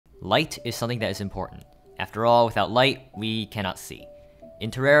Light is something that is important. After all, without light, we cannot see. In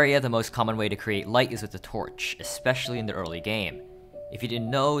Terraria, the most common way to create light is with a torch, especially in the early game. If you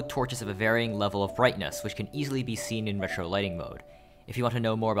didn't know, torches have a varying level of brightness, which can easily be seen in retro lighting mode. If you want to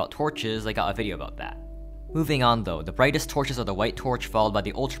know more about torches, I got a video about that. Moving on though, the brightest torches are the white torch followed by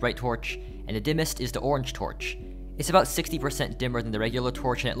the ultra bright torch, and the dimmest is the orange torch. It's about 60% dimmer than the regular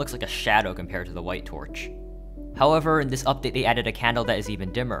torch and it looks like a shadow compared to the white torch. However, in this update they added a candle that is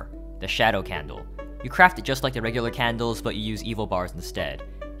even dimmer, the shadow candle. You craft it just like the regular candles, but you use evil bars instead.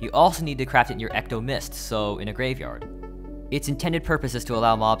 You also need to craft it in your ecto mist, so in a graveyard. Its intended purpose is to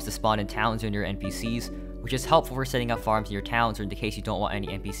allow mobs to spawn in towns or in your NPCs, which is helpful for setting up farms in your towns or in the case you don't want any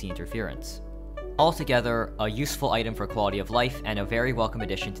NPC interference. Altogether, a useful item for quality of life and a very welcome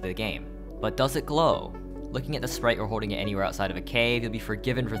addition to the game. But does it glow? Looking at the sprite or holding it anywhere outside of a cave, you'll be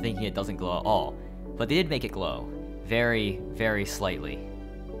forgiven for thinking it doesn't glow at all. But they did make it glow. Very, very slightly.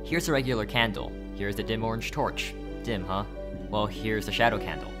 Here's a regular candle. Here's the dim orange torch. Dim, huh? Well, here's the shadow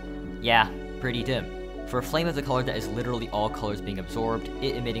candle. Yeah, pretty dim. For a flame of the color that is literally all colors being absorbed,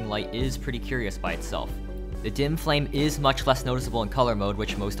 it emitting light is pretty curious by itself. The dim flame is much less noticeable in color mode,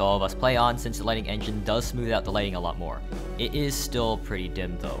 which most all of us play on since the lighting engine does smooth out the lighting a lot more. It is still pretty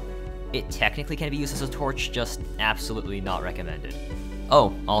dim though. It technically can be used as a torch, just absolutely not recommended.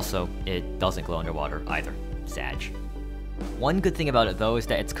 Oh, also, it doesn't glow underwater either. Sag. One good thing about it though is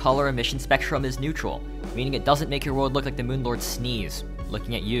that its color emission spectrum is neutral, meaning it doesn't make your world look like the Moonlord's sneeze.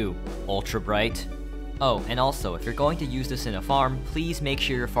 Looking at you, ultra bright. Oh, and also, if you're going to use this in a farm, please make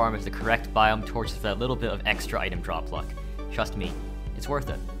sure your farm has the correct biome torches for that little bit of extra item drop luck. Trust me, it's worth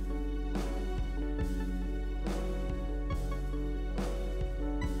it.